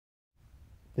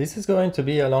This is going to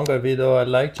be a longer video. I'd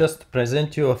like just to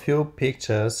present you a few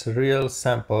pictures, real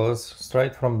samples,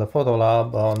 straight from the Photo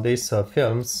Lab on these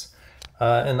films.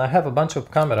 And I have a bunch of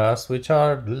cameras which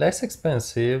are less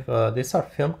expensive. These are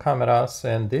film cameras,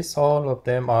 and all of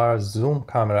them are zoom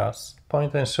cameras,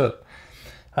 point and shoot.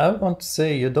 I want to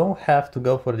say you don't have to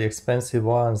go for the expensive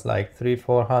ones like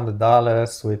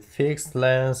 $300-400 with fixed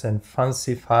lens and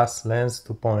fancy fast lens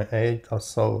 2.8 or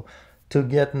so to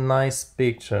get nice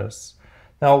pictures.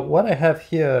 Now what I have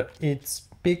here, it's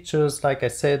pictures, like I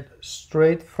said,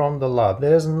 straight from the lab.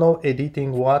 There is no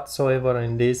editing whatsoever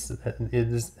in this.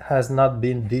 Has not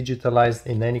been digitalized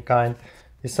in any kind.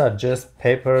 These are just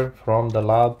paper from the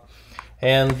lab.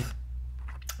 And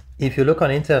if you look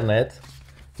on internet,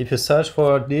 if you search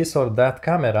for this or that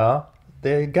camera,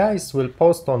 the guys will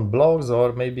post on blogs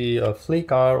or maybe a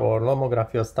Flickr or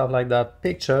Lomography or stuff like that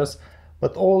pictures,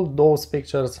 but all those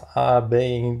pictures are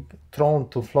being thrown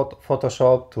to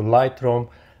Photoshop, to Lightroom,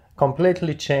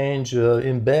 completely changed,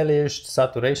 embellished,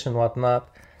 saturation, whatnot.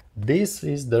 This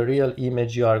is the real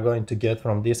image you are going to get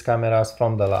from these cameras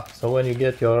from the lab. So when you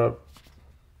get your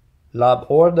lab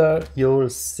order, you will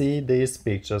see these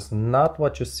pictures, not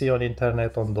what you see on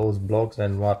internet on those blogs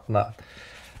and whatnot.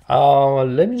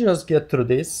 Let me just get through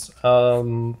this.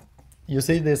 You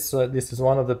see this, this is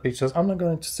one of the pictures. I'm not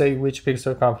going to say which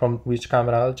picture come from which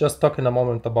camera. I'll just talk in a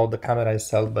moment about the camera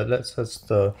itself, but let's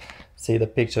just see the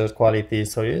picture quality.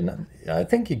 So I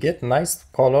think you get nice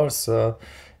colors.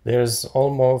 There's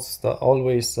almost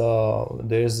always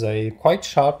there's a quite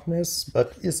sharpness,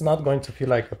 but it's not going to feel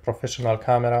like a professional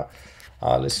camera.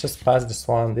 Let's just pass this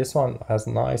one. This one has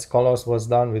nice colors, was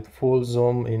done with full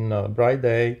zoom in bright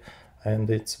day, and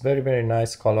it's very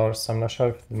nice colors. I'm not sure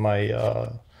if my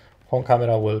phone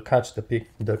camera will catch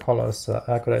the colors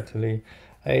accurately.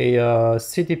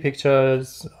 City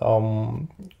pictures,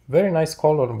 very nice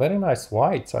color, very nice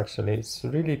whites actually. It's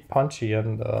really punchy,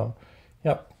 and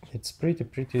yeah, it's pretty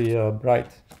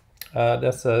bright.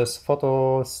 There's a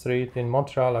photo street in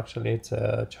Montreal. Actually, it's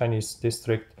a Chinese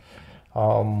district.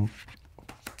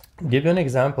 Give you an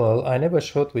example. I never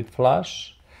shot with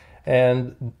flash,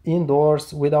 and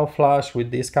indoors without flash with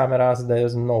these cameras,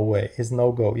 there's no way. It's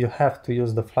no go. You have to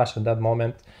use the flash at that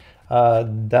moment.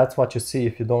 That's what you see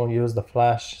if you don't use the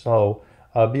flash. So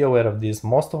be aware of this.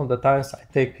 Most of the times I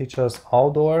take pictures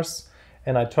outdoors,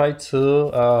 and I try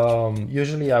to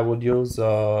usually I would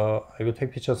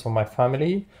take pictures of my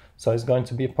family, so it's going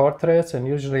to be portraits, and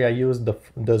usually I use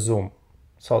the zoom.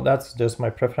 So that's just my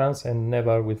preference, and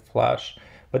never with flash.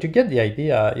 But you get the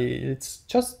idea. It's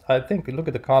just, I think, look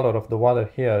at the color of the water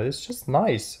here. It's just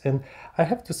nice. And I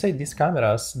have to say, these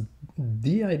cameras,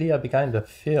 the idea behind the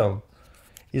film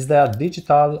is that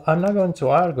digital. I'm not going to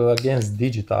argue against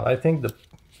digital. I think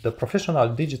the professional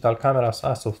digital cameras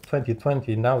as of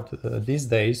 2020 now these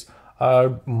days are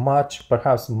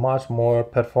perhaps much more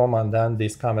performant than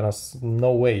these cameras.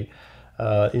 No way.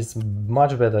 It's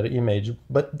much better image,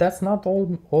 but that's not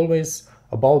always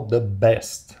about the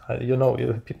best. You know,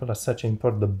 people are searching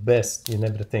for the best in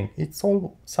everything. It's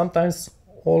all sometimes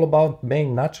all about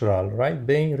being natural, right?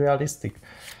 Being realistic.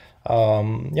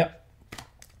 Yeah.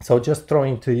 So just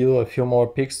throwing to you a few more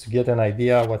pics to get an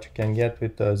idea what you can get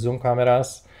with zoom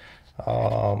cameras,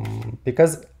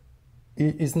 because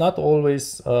it's not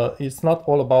always it's not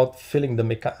all about feeling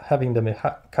having the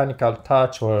mechanical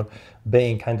touch or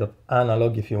being kind of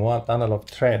analog, if you want, analog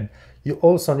trend. You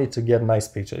also need to get nice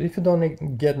picture. If you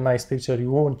don't get nice picture, you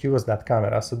won't use that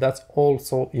camera. So that's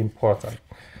also important.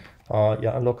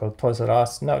 Yeah, local Toys R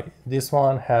Us. Now this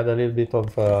one had a little bit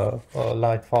of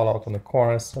light fallout on the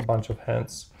corners, a bunch of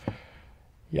hands.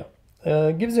 Yeah,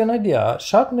 gives you an idea.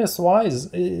 Sharpness wise,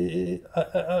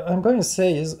 I'm going to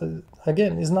say is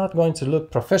again, is not going to look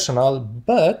professional,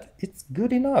 but it's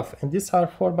good enough. And these are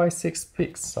 4x6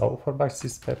 pics, so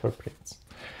 4x6 paper prints.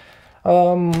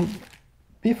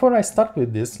 Before I start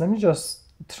with this, let me just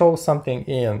throw something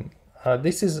in.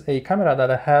 This is a camera that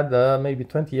I had maybe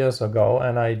 20 years ago,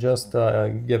 and I just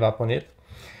gave up on it.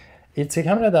 It's a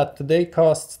camera that today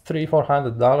costs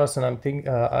 $300-400, and I'm thinking,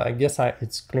 I guess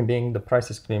it's climbing. The price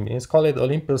is climbing. It's called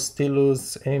Olympus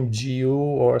Stylus MGU,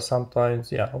 or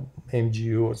sometimes, yeah,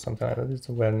 MGU or something like that. It's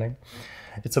a weird name.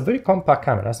 It's a very compact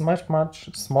camera. It's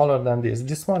much smaller than this.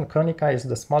 This one, Konica, is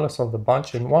the smallest of the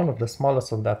bunch and one of the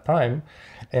smallest of that time.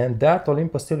 And that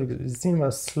Olympus Stylus is even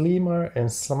slimmer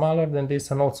and smaller than this,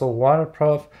 and also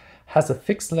waterproof. Has a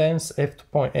fixed lens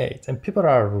f2.8, and people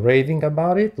are raving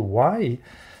about it. Why?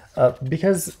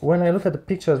 Because when I look at the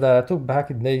pictures that I took back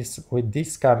in days with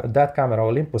that camera,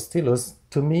 Olympus Stylus,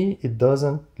 to me it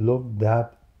doesn't look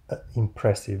that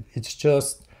impressive. It's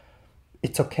just,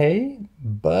 it's okay,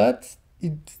 but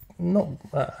no,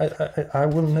 I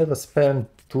will never spend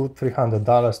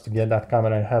 $200-300 to get that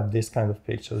camera and have this kind of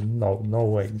pictures. No, no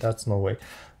way. That's no way.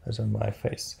 That's on my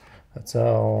face. That's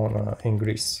in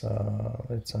Greece.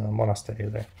 It's a monastery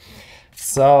there.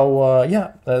 So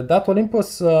yeah, that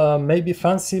Olympus may be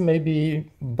fancy,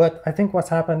 maybe, but I think what's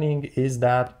happening is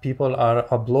that people are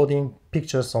uploading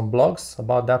pictures on blogs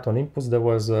about that Olympus. There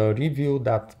was a review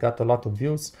that got a lot of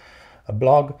views, a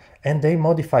blog, and they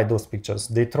modify those pictures.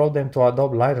 They throw them to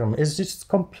Adobe Lightroom. It's just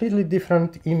completely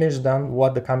different image than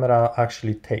what the camera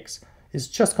actually takes. It's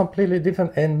just completely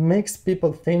different and makes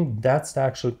people think that's the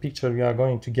actual picture you are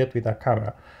going to get with that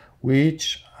camera,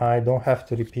 which I don't have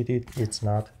to repeat it. It's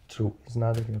not true. It's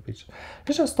not a real picture.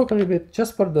 Let's just talk a little bit,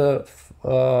 just for the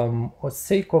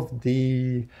sake of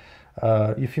the,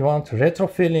 if you want retro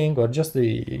feeling, or just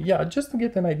the, yeah, just to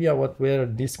get an idea what were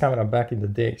this camera back in the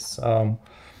days.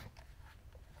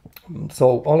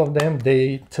 So all of them,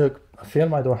 they took a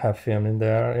film. I don't have film in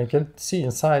there. You can see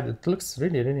inside, it looks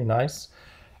really, really nice.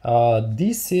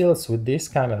 These seals with these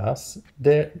cameras,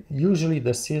 usually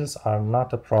the seals are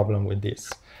not a problem with this.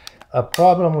 A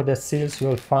problem with the seals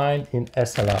you'll find in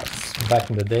SLRs. Back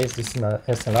in the days, this is an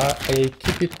SLR.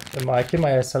 I keep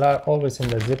my SLR always in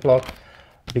the Ziploc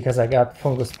because I got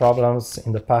fungus problems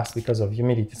in the past because of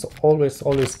humidity. So always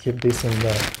keep this in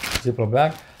the Ziploc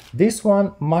bag. This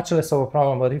one, much less of a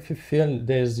problem, but if you feel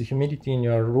there's humidity in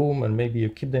your room and maybe you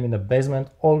keep them in the basement,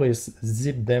 always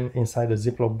zip them inside the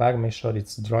Ziploc bag. Make sure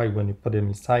it's dry when you put them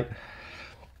inside.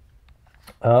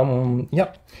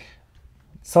 Yeah.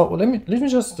 So let me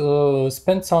just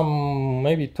spend some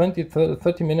maybe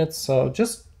 20-30 minutes.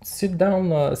 Just sit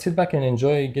down, sit back and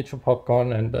enjoy, get your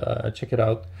popcorn and check it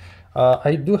out.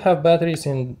 I do have batteries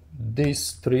in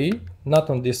these three, not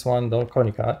on this one, the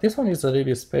Konica. This one is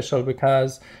really special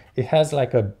because it has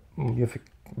like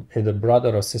either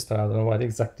brother or sister, I don't know what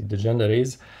exactly the gender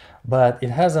is, but it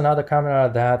has another camera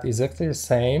that is actually the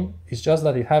same. It's just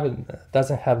that it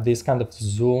doesn't have this kind of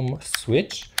zoom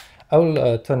switch. I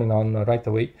will turn it on right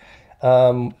away.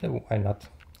 Why not?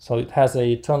 So it has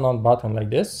a turn on button like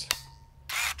this,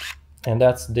 and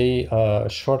that's the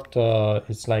short,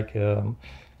 it's like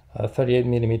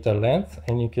 38mm length,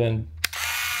 and you can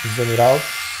zoom it out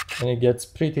and it gets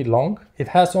pretty long. It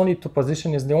has only 2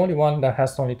 positions. It's the only one that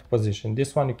has only 2 positions.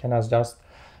 This one you can adjust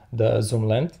the zoom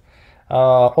length.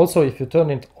 Also, if you turn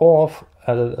it off,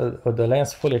 the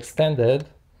lens fully extended,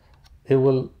 it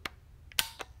will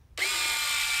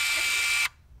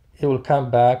come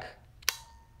back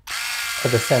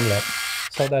at the same length.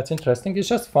 So that's interesting. It's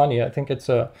just funny. I think it's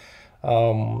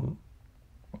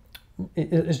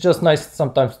it's just nice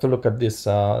sometimes to look at this,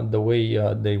 the way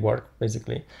they work,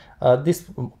 basically. This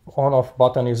on-off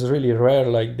button is really rare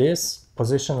like this,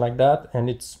 position like that, and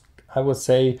it's, I would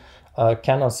say,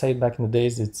 Canon said back in the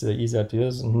days it's easier to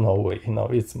use. No way, no,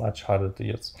 it's much harder to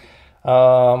use.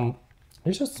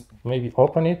 You just maybe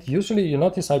open it. Usually you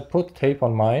notice I put tape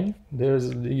on mine.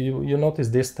 You notice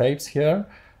these tapes here.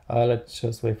 Let's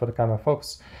just wait for the camera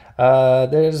focus.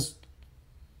 There's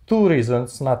 2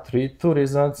 reasons, not 3, 2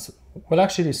 reasons. Well,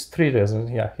 actually it's 3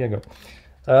 reasons. Yeah, here you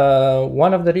go.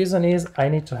 One of the reason is I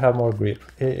need to have more grip.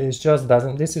 It just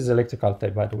doesn't, this is electrical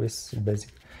tape, by the way,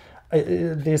 basically.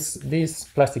 These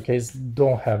plastic cases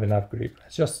don't have enough grip. I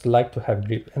just like to have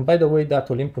grip. And by the way, that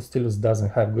Olympus stylus doesn't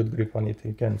have good grip on it.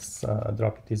 You can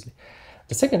drop it easily.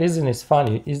 The second reason is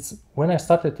funny, is when I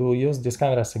started to use these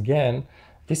cameras again,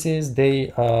 this is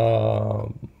the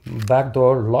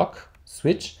backdoor lock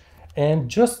switch,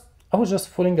 and I was just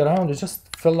fooling around. It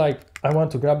just felt like I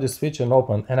want to grab the switch and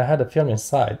open, and I had a film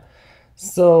inside.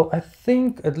 So I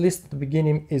think at least at the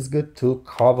beginning it's good to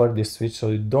cover this switch so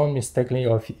you don't mistakenly,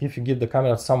 or if you give the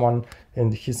camera to someone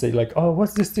and he say like, oh,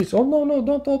 what's this switch? Oh, no,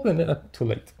 don't open it. Too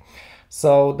late.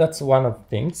 So that's one of the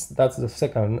things. That's the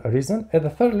second reason. And the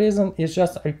third reason is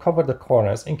just I cover the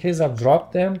corners in case I've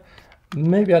dropped them.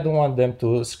 Maybe I don't want them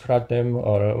to scratch them,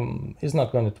 or it's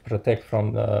not going to protect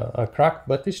from a crack,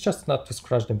 but it's just not to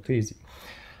scratch them too easy.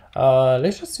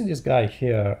 Let's just see this guy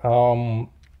here. You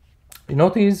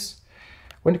notice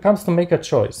when it comes to make a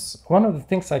choice, one of the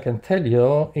things I can tell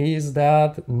you is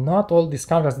that not all these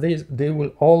cameras, they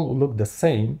will all look the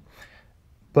same,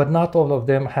 but not all of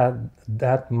them had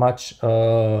that much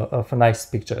of a nice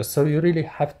picture. So you really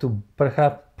have to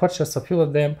perhaps purchase a few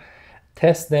of them,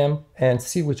 test them, and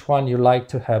see which one you like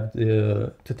to have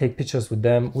to take pictures with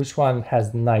them, which one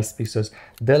has nice pictures.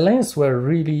 The lens were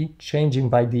really changing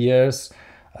by the years,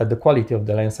 the quality of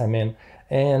the lens, I mean.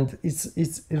 And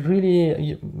it's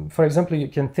really, for example, you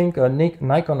can think a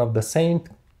Nikon of the same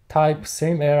type,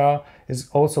 same era is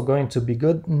also going to be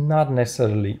good. Not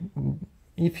necessarily.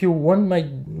 If you want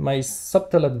my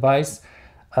subtle advice,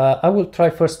 I will try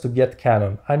first to get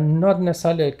Canon. I'm not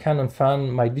necessarily a Canon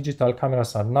fan. My digital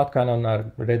cameras are not Canon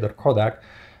or rather Kodak,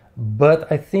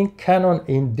 but I think Canon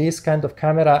in this kind of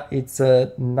camera, it's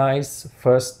a nice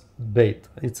first bet.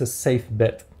 It's a safe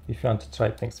bet if you want to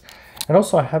try things. And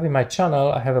also I have in my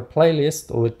channel, I have a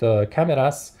playlist with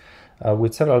cameras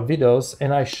with several videos,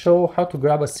 and I show how to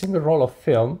grab a single roll of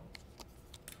film,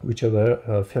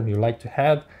 whichever film you like to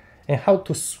have, and how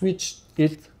to switch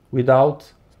it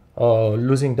without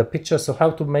losing the picture. So how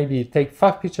to maybe take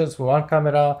 5 pictures with one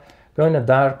camera, go in a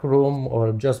dark room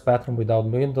or just bathroom without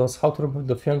windows, how to remove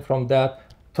the film from that,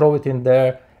 throw it in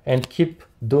there, and keep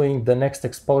doing the next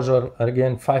exposure.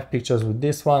 Again, 5 pictures with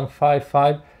this one,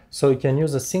 5. So you can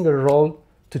use a single roll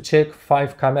to check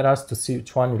 5 cameras to see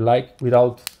which one you like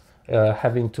without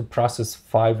having to process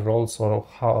 5 rolls or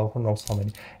who knows how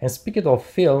many. And speaking of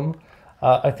film,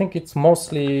 I think it's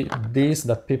mostly these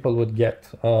that people would get,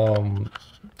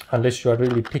 unless you are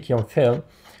really picky on film.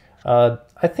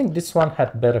 I think this one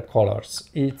had better colors.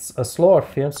 It's a slower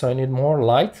film, so I need more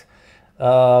light,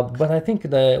 but I think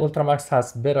the Ultramax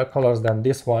has better colors than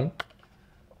this one.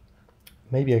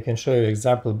 Maybe I can show you an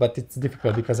example, but it's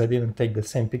difficult because I didn't take the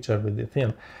same picture with the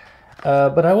film.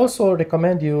 But I also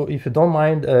recommend you, if you don't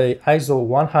mind, a ISO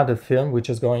 100 film, which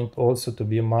is going also to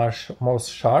be most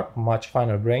sharp, much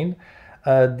finer grained,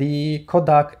 the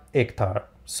Kodak Ektar.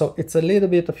 So it's a little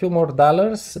bit, a few more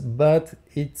dollars, but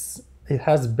it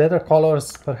has better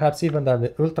colors, perhaps even than the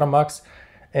Ultramax,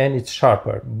 and it's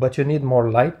sharper. But you need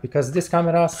more light because these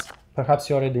cameras, perhaps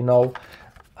you already know,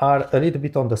 are a little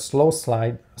bit on the slow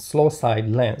side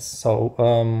lens.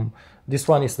 So this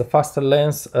one is the faster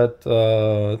lens at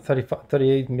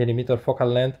 38 millimeter focal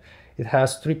length. It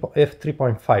has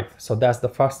f3.5, so that's the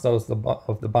fastest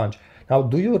of the bunch. Now,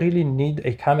 do you really need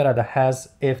a camera that has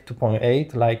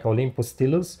f2.8 like Olympus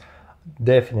Stylus?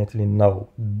 Definitely no.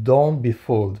 Don't be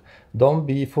fooled. Don't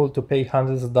be fooled to pay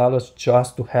hundreds of dollars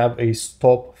just to have a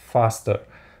stop faster,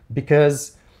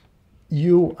 because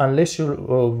unless you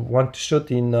want to shoot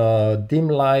in dim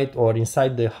light or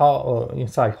inside the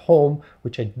inside home,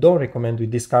 which I don't recommend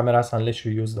with these cameras unless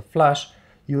you use the flash,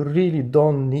 you really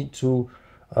don't need to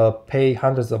pay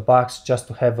hundreds of bucks just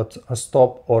to have a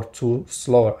stop or two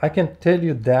slower. I can tell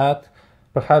you that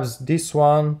perhaps this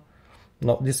one,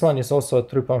 no, this one is also a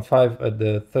 3.5 at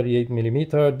the 38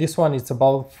 millimeter. This one is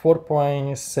about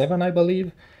 4.7, I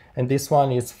believe, and this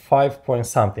one is 5 point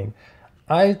something.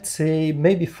 I'd say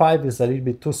maybe 5 is a little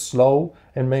bit too slow,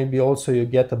 and maybe also you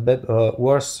get a bit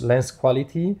worse lens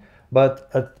quality. But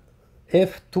at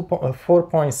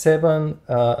f4.7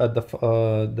 at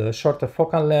the shorter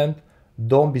focal length,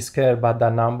 don't be scared about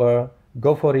that number.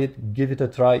 Go for it, give it a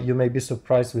try. You may be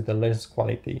surprised with the lens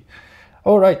quality.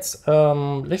 All right,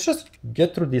 let's just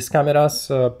get through these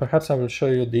cameras. Perhaps I will show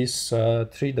you these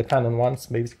 3, the Canon ones,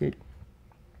 basically.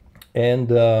 And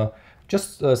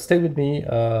just stay with me,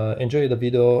 enjoy the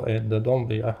video, and don't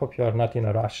be, I hope you are not in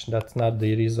a rush. That's not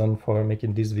the reason for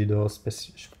making this video,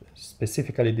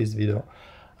 specifically this video.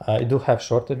 I do have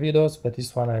shorter videos, but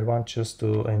this one I want just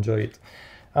to enjoy it.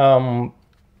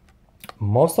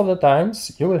 Most of the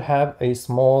times you will have a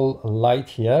small light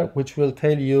here, which will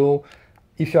tell you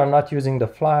if you are not using the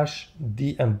flash,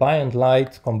 the ambient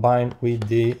light combined with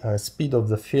the speed of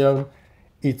the film,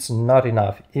 it's not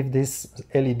enough. If this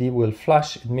LED will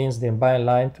flash, it means the ambient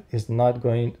light is not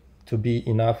going to be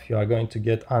enough. You are going to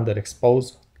get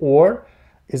underexposed, or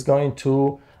it's going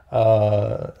to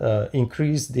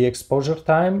increase the exposure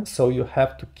time. So you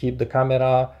have to keep the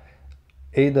camera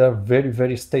either very,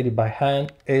 very steady by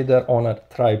hand, either on a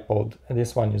tripod. And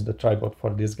this one is the tripod for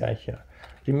this guy here.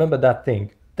 Remember that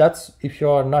thing. That's if you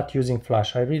are not using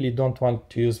flash. I really don't want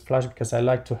to use flash because I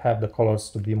like to have the colors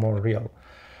to be more real.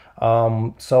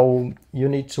 So you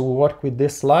need to work with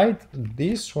this light.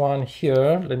 This one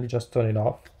here, let me just turn it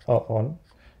off, on.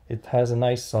 It has a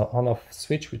nice on-off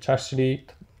switch, which actually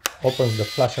opens the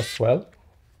flash as well.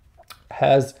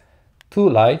 Has 2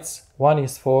 lights. One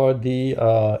is for the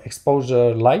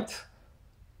exposure light.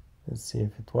 Let's see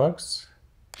if it works.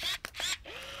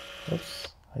 Oops,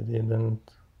 I didn't.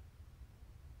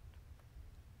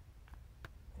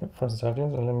 Yep, fast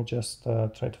charging. So let me just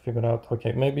try to figure out.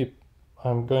 Okay, maybe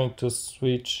I'm going to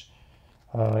switch,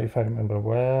 if I remember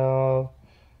well,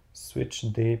 switch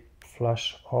the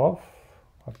flash off.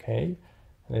 Okay,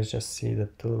 let's just see the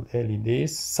 2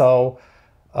 LEDs. So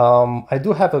I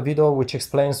do have a video which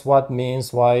explains what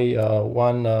means why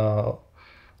one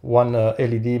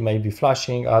LED may be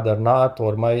flashing, other not,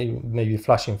 or may be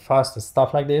flashing fast and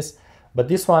stuff like this. But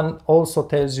this one also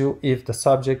tells you if the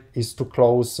subject is too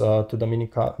close to the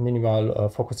minimal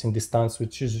focusing distance,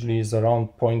 which usually is around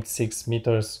 0.6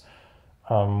 meters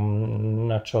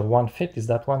Not sure, 1/5, is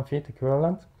that 1/5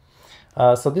 equivalent?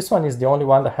 So this one is the only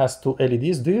one that has 2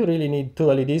 LEDs. Do you really need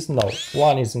 2 LEDs? No,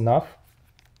 one is enough.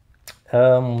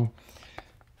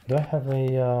 Do I have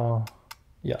a,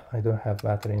 yeah, I do have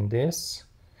battery in this.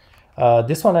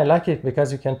 This one I like it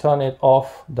because you can turn it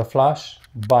off, the flash,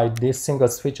 by this single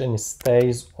switch, and it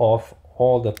stays off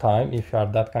all the time if you are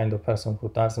that kind of person who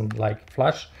doesn't like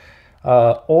flash.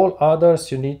 All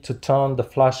others you need to turn the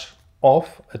flash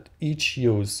off at each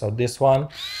use. So this one,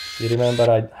 you remember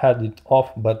I had it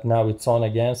off, but now it's on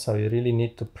again, so you really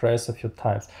need to press a few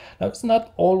times. Now it's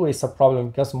not always a problem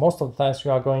because most of the times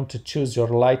you are going to choose your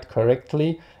light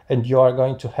correctly and you are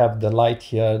going to have the light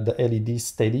here, the LED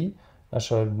steady. Not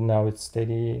sure now it's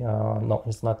steady. No,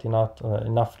 it's not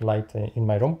enough light in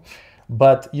my room.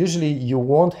 But usually you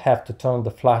won't have to turn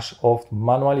the flash off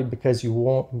manually because you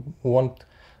won't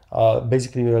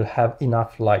basically you will have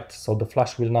enough light, so the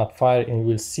flash will not fire and you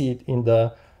will see it in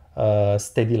the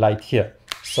steady light here.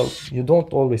 So you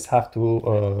don't always have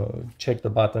to check the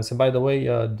buttons. And by the way,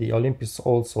 the Olympus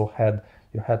also had,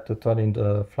 you had to turn in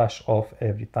the flash off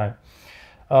every time.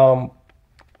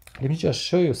 Let me just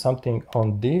show you something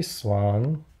on this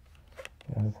one.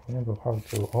 I remember how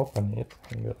to open it.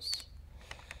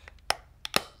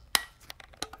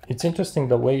 It's interesting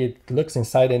the way it looks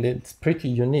inside, and it's pretty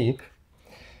unique.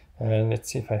 And let's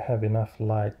see if I have enough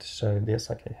light to show this.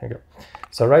 Okay, here we go.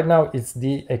 So right now it's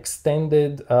the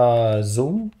extended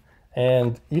zoom,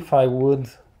 and if I would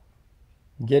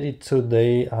get it to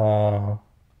the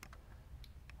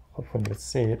hopefully let's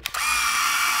see it.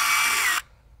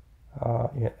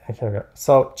 Yeah, here we go.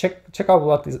 So check out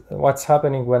what's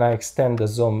happening when I extend the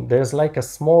zoom. There's like a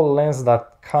small lens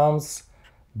that comes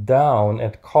down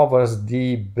and covers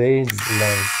the base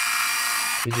lens.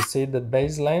 Did you see the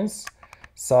base lens?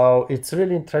 So it's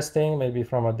really interesting. Maybe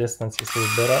from a distance you see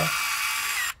it better.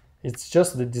 It's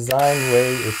just the design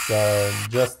way. It's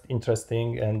just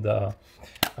interesting, and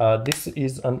this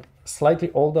is a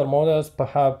slightly older models,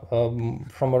 perhaps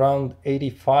from around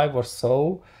 85 or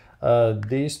so.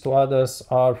 These two others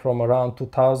are from around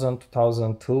 2000,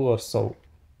 2002 or so.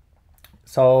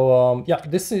 So yeah,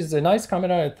 this is a nice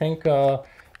camera. I think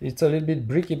it's a little bit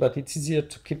bricky, but it's easier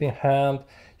to keep in hand.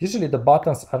 Usually the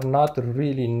buttons are not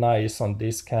really nice on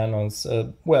these Canons.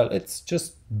 Well, it's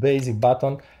just basic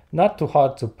button, not too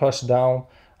hard to push down,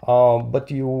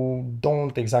 but you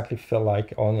don't exactly feel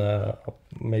like on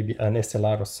maybe an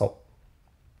SLR or so.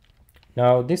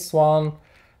 Now this one,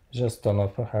 just turn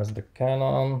off perhaps the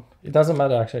Canon. It doesn't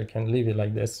matter, actually, I can leave it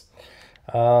like this.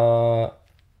 On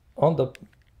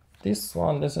this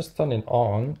one, let's just turn it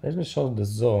on. Let me show the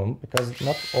zoom, because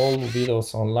not all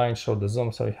videos online show the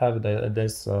zoom. So you have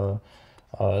this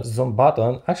zoom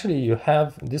button. Actually, you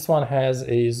have, this one has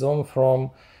a zoom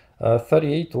from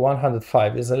 38 to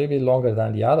 105. It's a little bit longer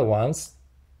than the other ones.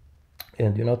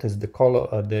 And you notice the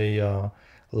color, the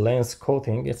lens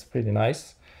coating, it's pretty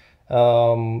nice.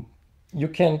 You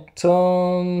can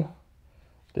turn,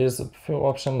 there's a few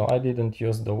options. No, I didn't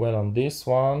use the well on this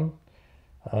one.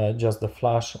 Just the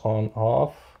flash on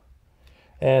off.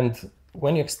 And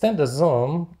when you extend the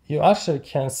zoom, you actually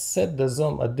can set the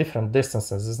zoom at different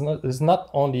distances. It's not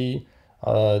only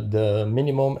the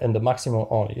minimum and the maximum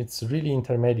only, it's really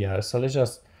intermediate. So let's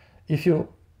just, if you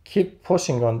keep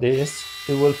pushing on this,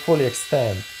 it will fully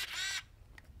extend.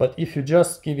 But if you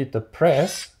just give it a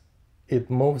press, it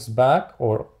moves back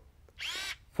or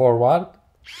forward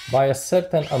by a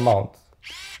certain amount.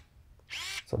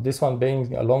 So this one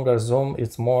being a longer zoom,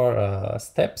 it's more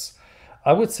steps.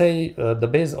 I would say the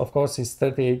base, of course, is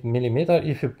 38 millimeter.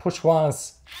 If you push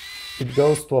once, it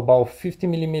goes to about 50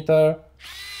 millimeter,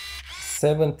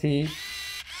 70,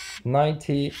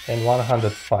 90, and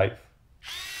 105.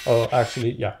 Oh,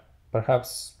 actually, yeah,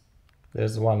 perhaps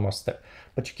there's one more step.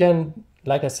 But you can,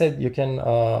 like I said, you can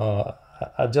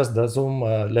adjust the zoom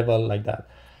level like that.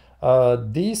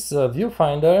 These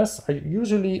viewfinders are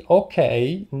usually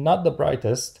okay, not the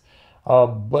brightest,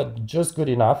 but just good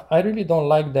enough. I really don't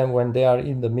like them when they are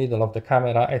in the middle of the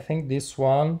camera. I think this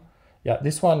one, yeah,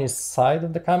 this one is side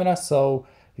of the camera, so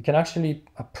you can actually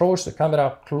approach the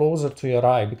camera closer to your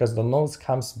eye because the nose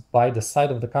comes by the side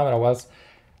of the camera, whilst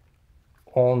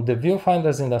on the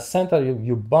viewfinders in the center,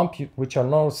 you bump with your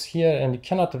nose here and you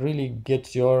cannot really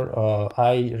get your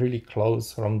eye really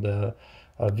close from the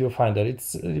viewfinder.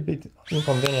 It's a little bit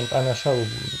inconvenient. I'm not sure,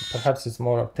 perhaps it's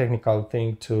more a technical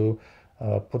thing to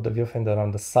put the viewfinder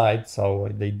on the side, so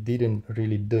they didn't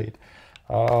really do it.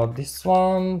 This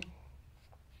one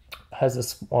has a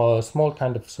small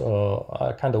kind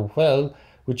of well,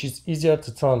 which is easier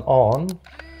to turn on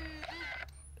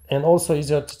and also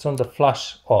easier to turn the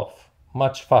flash off,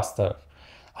 much faster.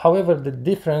 However, the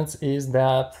difference is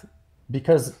that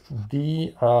because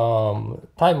the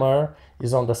timer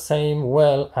is on the same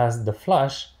well as the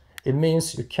flash, it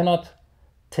means you cannot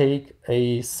take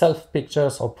a self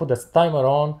pictures or put a timer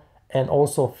on and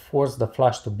also force the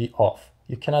flash to be off.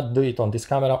 You cannot do it on this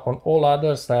camera. On all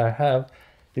others that I have,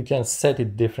 you can set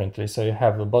it differently. So you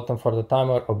have a button for the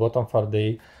timer, a button for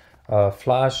the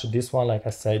flash. This one, like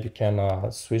I said, you can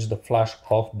switch the flash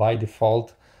off by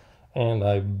default. And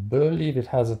I believe it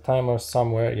has a timer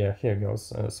somewhere. Yeah, here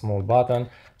goes a small button.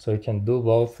 So you can do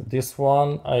both. This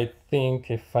one, I think,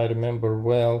 if I remember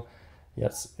well,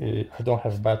 yes, I don't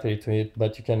have battery to it,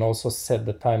 but you can also set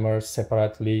the timer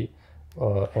separately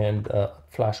and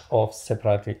flash off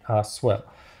separately as well.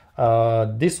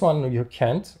 This one you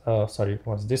can't, sorry,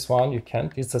 what's this one? You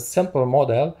can't. It's a simple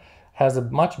model, has a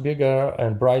much bigger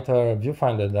and brighter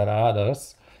viewfinder than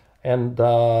others, and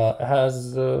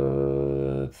has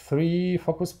 3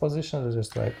 focus positions,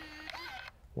 just like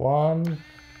 1,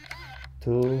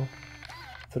 2,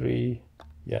 3.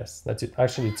 Yes, that's it.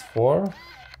 Actually, it's 4.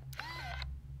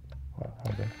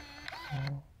 Okay.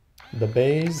 The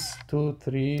base, 2,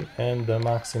 3, and the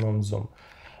maximum zoom.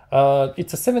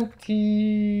 It's a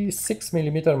 76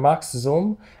 millimeter max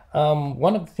zoom.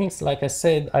 One of the things, like I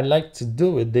said, I like to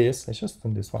do with this, I just do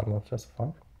this one, not just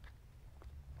fun,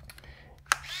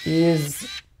 is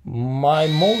my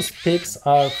most pics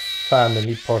are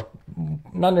family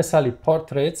not necessarily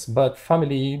portraits, but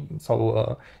family,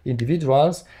 so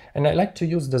individuals, and I like to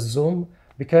use the zoom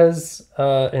because,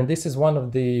 and this is one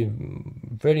of the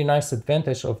very nice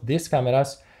advantage of these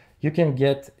cameras, you can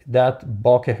get that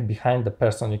bokeh behind the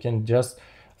person. You can just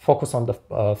focus on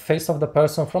the face of the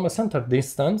person from a center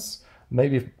distance,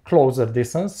 maybe closer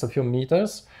distance, a few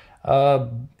meters,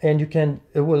 and you can,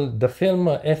 the film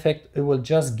effect, it will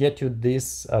just get you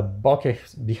this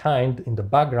bokeh behind in the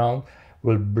background,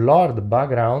 will blur the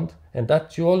background, and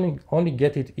that you only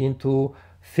get it into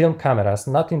film cameras,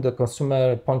 not in the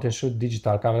consumer point and shoot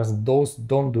digital cameras. Those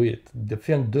don't do it. The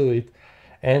film do it,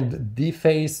 and the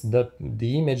face, the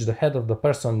image, the head of the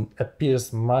person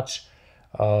appears much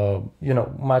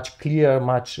much clearer,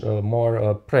 much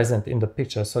more present in the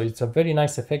picture. So it's a very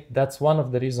nice effect. That's one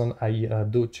of the reasons I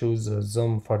do choose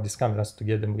zoom for these cameras, to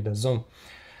get them with a zoom.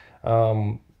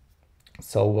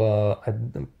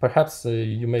 Perhaps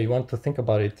you may want to think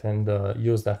about it and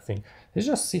use that thing. Let's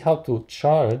just see how to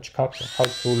charge, how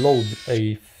to load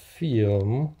a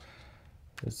film.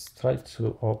 Let's try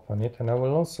to open it, and I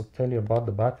will also tell you about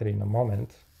the battery in a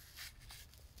moment.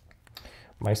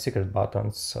 My secret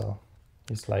buttons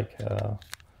is like a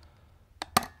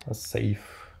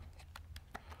safe.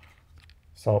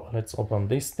 So let's open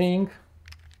this thing.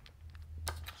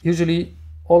 Usually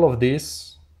all of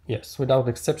these, yes, without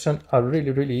exception, are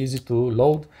really easy to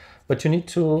load, but you need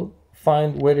to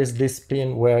find where is this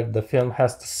pin where the film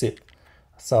has to sit.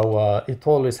 So it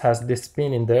always has this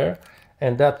pin in there,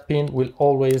 and that pin will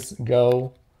always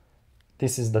go,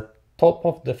 this is the top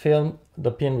of the film,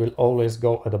 the pin will always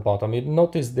go at the bottom. You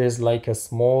notice there's like a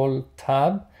small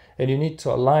tab, and you need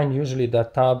to align usually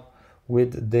that tab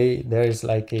with there is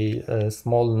like a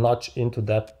small notch into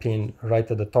that pin right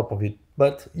at the top of it.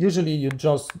 But usually you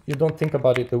don't think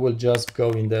about it, it will just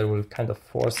go in there, will kind of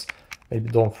force, maybe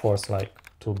don't force like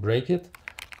to break it,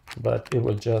 but it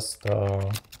will just,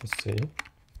 let's see.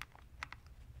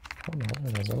 Oh no,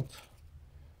 it doesn't.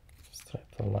 Just try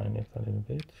to align it a little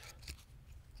bit.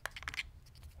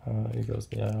 It goes,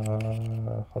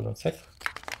 hold on a sec.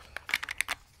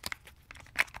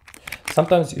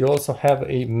 Sometimes you also have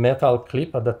a metal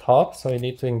clip at the top, so you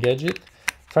need to engage it.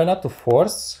 Try not to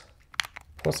force.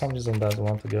 For some reason, doesn't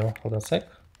want to go. Hold on a sec.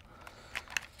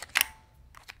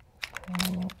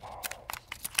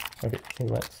 Okay,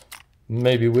 it went.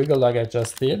 Maybe wiggle like I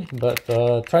just did, but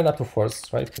try not to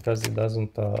force, right? Because it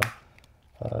doesn't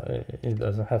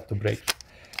have to break.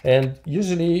 And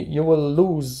usually you will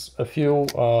lose a few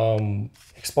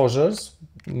exposures,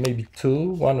 maybe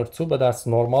 1 or 2, but that's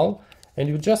normal. And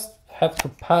you just have to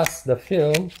pass the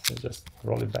film, just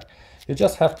roll it back. You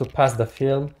just have to pass the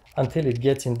film until it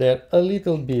gets in there a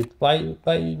little bit, by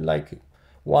like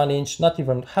 1 inch, not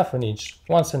even half an inch,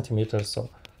 1 centimeter. So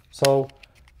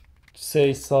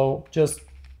just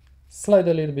slide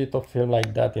a little bit of film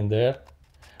like that in there.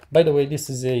 By the way, this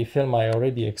is a film I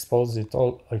already exposed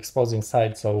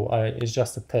inside, so it's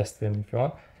just a test film if you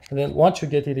want. And then once you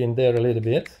get it in there a little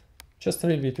bit, just a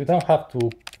little bit, you don't have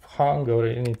to hang or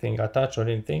anything, attach or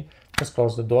anything, just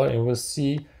close the door and we'll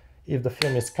see if the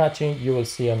film is catching. You will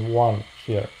see a 1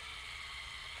 here.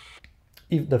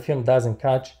 If the film doesn't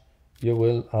catch, you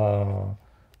will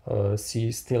see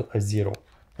still a 0.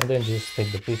 And then just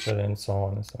take the picture and so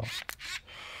on and so on.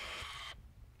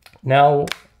 Now,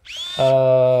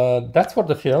 that's for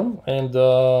the film, and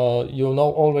you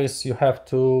know, always you have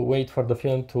to wait for the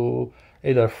film to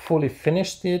either fully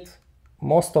finish it.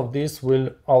 Most of these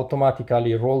will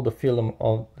automatically roll the film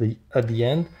at the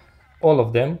end, all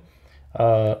of them,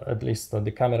 at least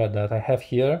the camera that I have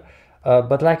here.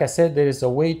 But like I said, there is a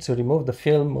way to remove the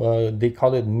film. They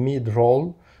call it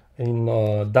mid-roll. In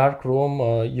dark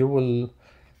room, you will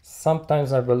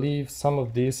sometimes, I believe, some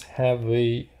of these have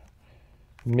a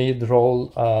mid-roll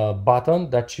button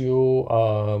that you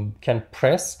can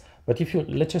press. But if you,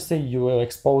 let's just say you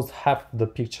exposed half the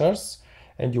pictures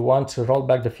and you want to roll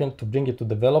back the film to bring it to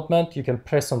development, you can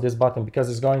press on this button because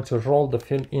it's going to roll the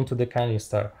film into the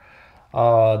canister.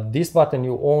 This button,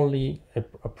 you only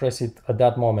press it at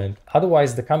that moment.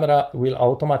 Otherwise, the camera will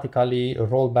automatically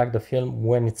roll back the film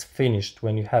when it's finished,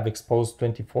 when you have exposed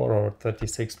 24 or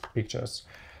 36 pictures.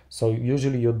 So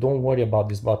usually you don't worry about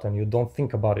this button, you don't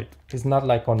think about it. It's not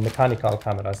like on mechanical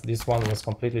cameras. This one was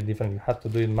completely different. You have to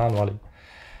do it manually.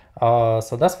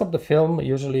 So that's for the film.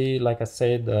 Usually, like I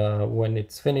said, when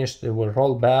it's finished, it will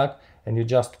roll back and you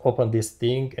just open this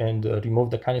thing and remove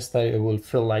the canister. It will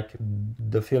feel like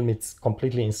the film is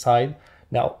completely inside.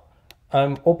 Now,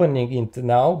 I'm opening it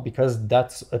now because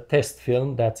that's a test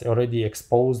film that's already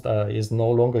exposed, is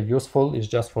no longer useful. It's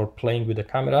just for playing with the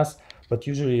cameras. But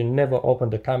usually you never open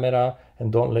the camera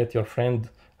and don't let your friend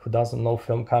who doesn't know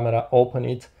film camera open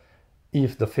it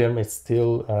if the film is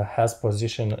still has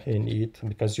position in it,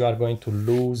 because you are going to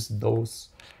lose those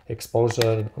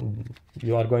exposure.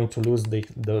 You are going to lose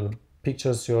the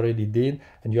pictures you already did,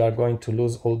 and you are going to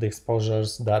lose all the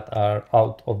exposures that are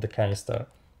out of the canister.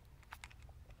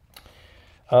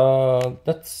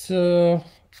 Let's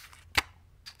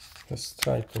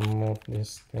try to move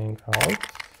this thing out.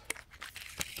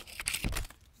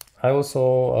 I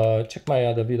also check my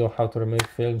other video how to remove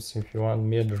films if you want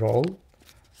mid-roll.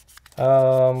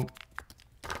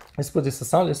 Let's put this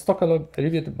aside. Let's talk a little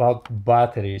bit about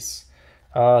batteries.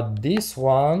 This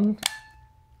one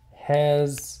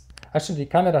has, actually the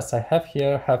cameras I have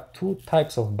here have two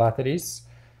types of batteries.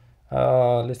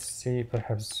 Let's see,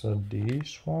 perhaps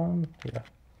this one. Yeah.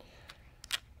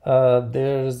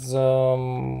 There's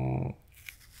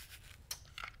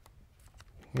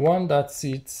one that's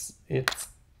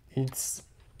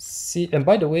see, and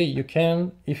by the way, you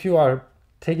can, if you are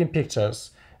taking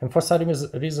pictures and for some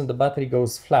reason the battery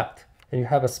goes flat and you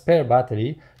have a spare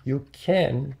battery, you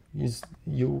can use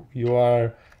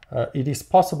it is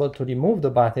possible to remove the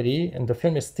battery and the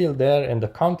film is still there and the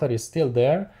counter is still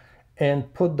there,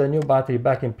 and put the new battery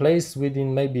back in place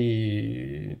within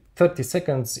maybe 30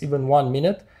 seconds, even 1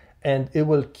 minute, and it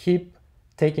will keep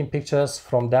taking pictures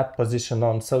from that position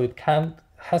on. So it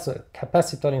has a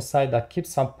capacitor inside that keeps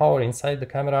some power inside the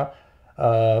camera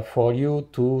for you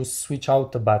to switch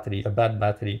out the battery, a bad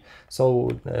battery.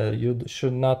 So you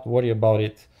should not worry about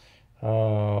it.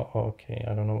 Okay,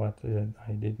 I don't know what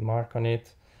I did mark on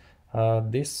it.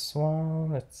 This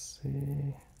one, let's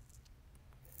see.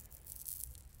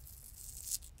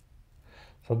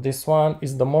 So this one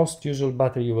is the most usual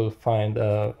battery you will find,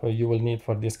 you will need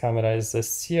for this camera is a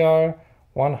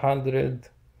CR100.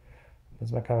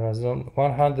 That's my camera zone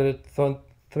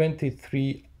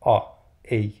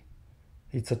 123A.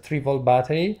 It's a 3-volt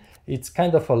battery. It's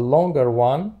kind of a longer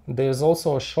one. There's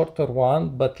also a shorter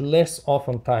one, but less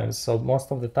oftentimes. So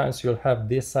most of the times you'll have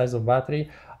this size of battery.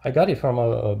 I got it from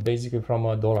basically from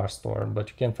a dollar store, but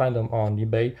you can find them on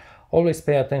eBay. Always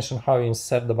pay attention how you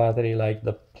insert the battery. Like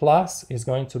the plus is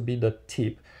going to be the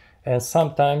tip, and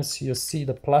sometimes you see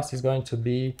the plus is going to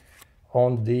be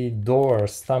on the door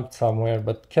stamped somewhere,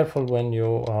 but careful when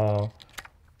you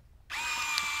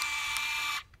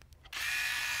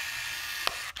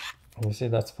you see,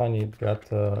 that's funny, it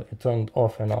got it turned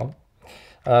off and on.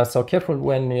 So careful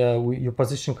when you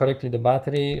position correctly the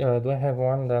battery. Do I have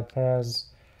one that has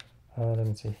let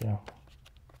me see here.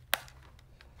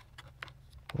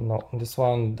 No, this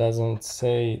one doesn't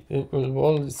say. It will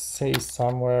always say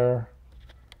somewhere.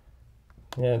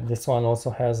 Yeah, this one also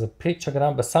has a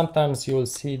pictogram, but sometimes you will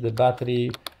see the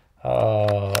battery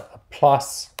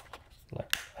plus.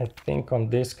 Like I think on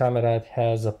this camera it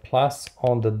has a plus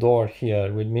on the door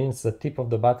here, which means the tip of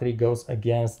the battery goes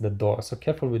against the door. So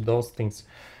careful with those things.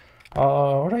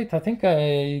 All right, I think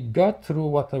I got through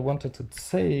what I wanted to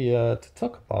say to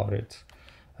talk about it.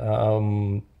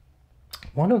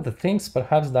 One of the things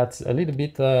perhaps that's a little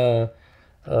bit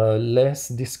less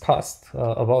discussed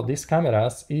about these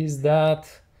cameras is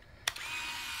that,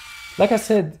 like I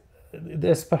said,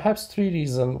 there's perhaps 3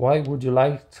 reasons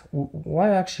why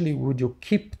actually would you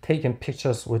keep taking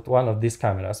pictures with one of these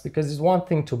cameras. Because it's one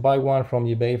thing to buy one from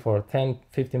eBay for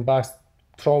 10-15 bucks,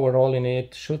 throw a roll in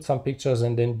it, shoot some pictures,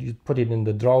 and then you put it in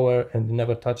the drawer and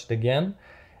never touch it again.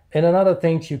 And another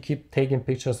thing, you keep taking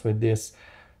pictures with this.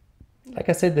 Like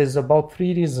I said, there's about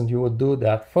 3 reasons you would do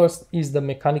that. First is the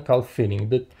mechanical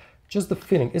feeling, just the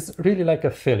feeling. It's really like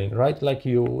a feeling, right? Like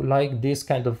you like this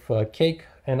kind of cake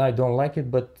and I don't like it,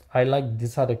 but I like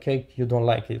this other cake, you don't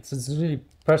like it. It's really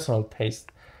personal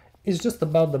taste. It's just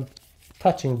about the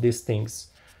touching these things.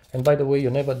 And by the way, you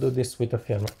never do this with a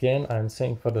film. Again, I'm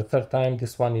saying for the 3rd time,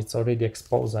 this one is already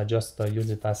exposed. I just use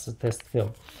it as a test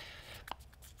film.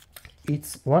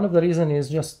 It's one of the reasons is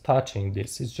just touching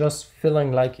this. It's just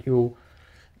feeling like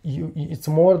it's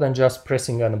more than just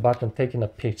pressing on a button, taking a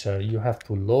picture. You have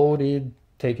to load it,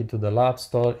 take it to the lab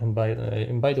store. And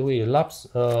by the way,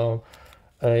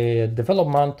 a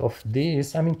development of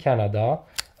this, I'm in Canada.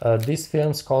 These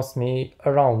films cost me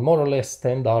around more or less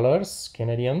 $10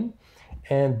 Canadian,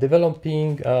 and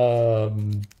developing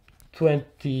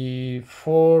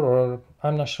 24, or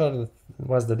I'm not sure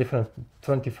what's the difference,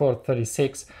 24,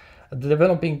 36.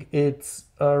 Developing it's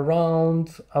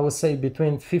around, I would say,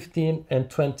 between $15 and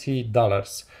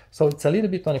 $20. So it's a little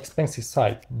bit on expensive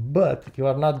side, but you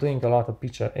are not doing a lot of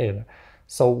picture either.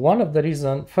 So one of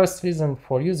the first reason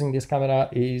for using this camera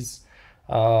is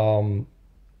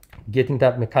getting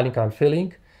that mechanical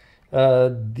feeling.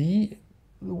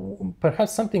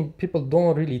 Perhaps something people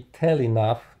don't really tell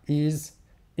enough is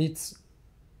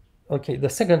okay, the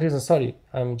second reason, sorry,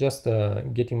 I'm just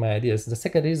getting my ideas. The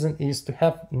second reason is to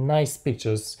have nice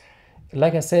pictures.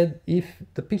 Like I said, if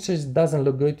the pictures doesn't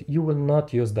look good, you will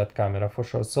not use that camera for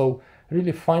sure. So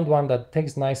really find one that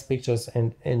takes nice pictures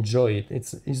and enjoy it.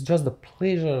 It's just the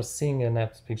pleasure of seeing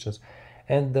nice pictures.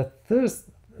 And the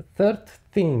third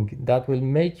thing that will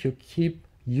make you keep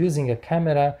using a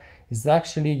camera is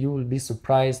actually, you will be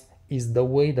surprised, is the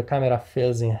way the camera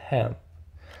feels in hand.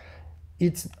 You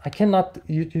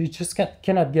just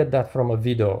cannot get that from a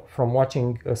video, from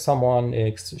watching someone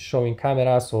showing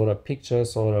cameras or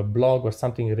pictures or a blog or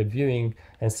something, reviewing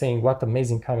and saying what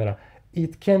amazing camera.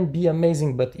 It can be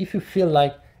amazing, but if you feel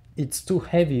like it's too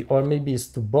heavy, or maybe it's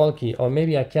too bulky, or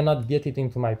maybe I cannot get it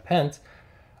into my pants,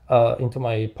 into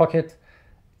my pocket,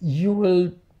 you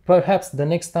will perhaps the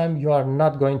next time you are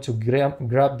not going to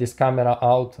grab this camera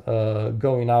out,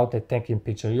 going out and taking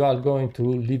picture. You are going to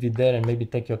leave it there and maybe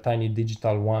take your tiny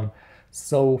digital one.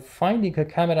 So finding a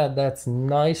camera that's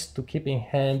nice to keep in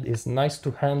hand, is nice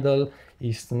to handle,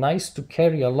 is nice to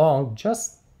carry along,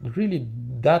 just really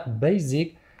that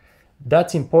basic,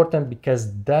 that's important,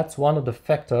 because that's one of the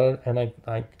factors, and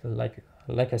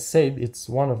like I said, it's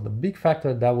one of the big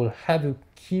factors that will have you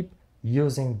keep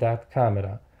using that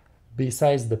camera,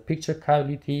 besides the picture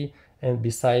quality and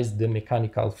besides the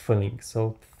mechanical feeling.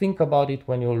 So think about it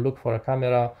when you look for a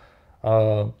camera,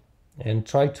 and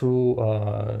try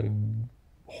to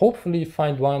hopefully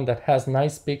find one that has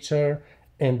nice picture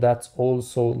and that's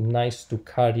also nice to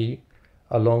carry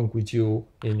along with you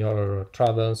in your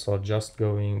travels, or just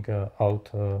going out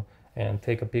and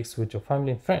take a pics with your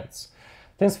family and friends.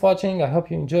 Thanks for watching. I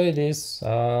hope you enjoy this.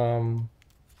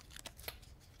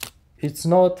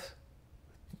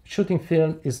 Shooting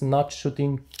film is not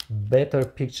shooting better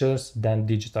pictures than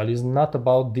digital. It's not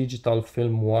about digital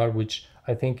film war, which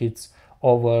I think it's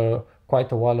over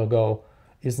quite a while ago.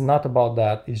 It's not about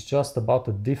that. It's just about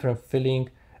a different feeling.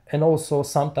 And also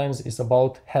sometimes it's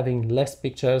about having less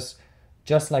pictures.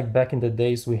 Just like back in the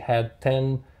days, we had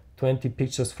 10, 20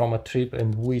 pictures from a trip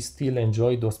and we still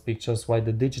enjoy those pictures. While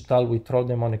the digital, we throw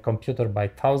them on a computer by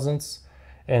thousands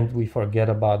and we forget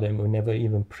about them. We never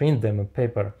even print them on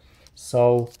paper.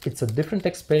 So it's a different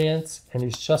experience, and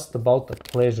it's just about a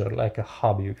pleasure, like a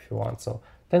hobby if you want. So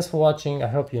thanks for watching. I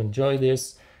hope you enjoy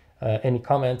this. Any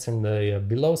comments in the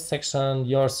below section,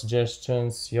 your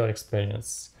suggestions, your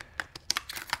experience.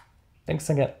 Thanks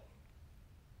again.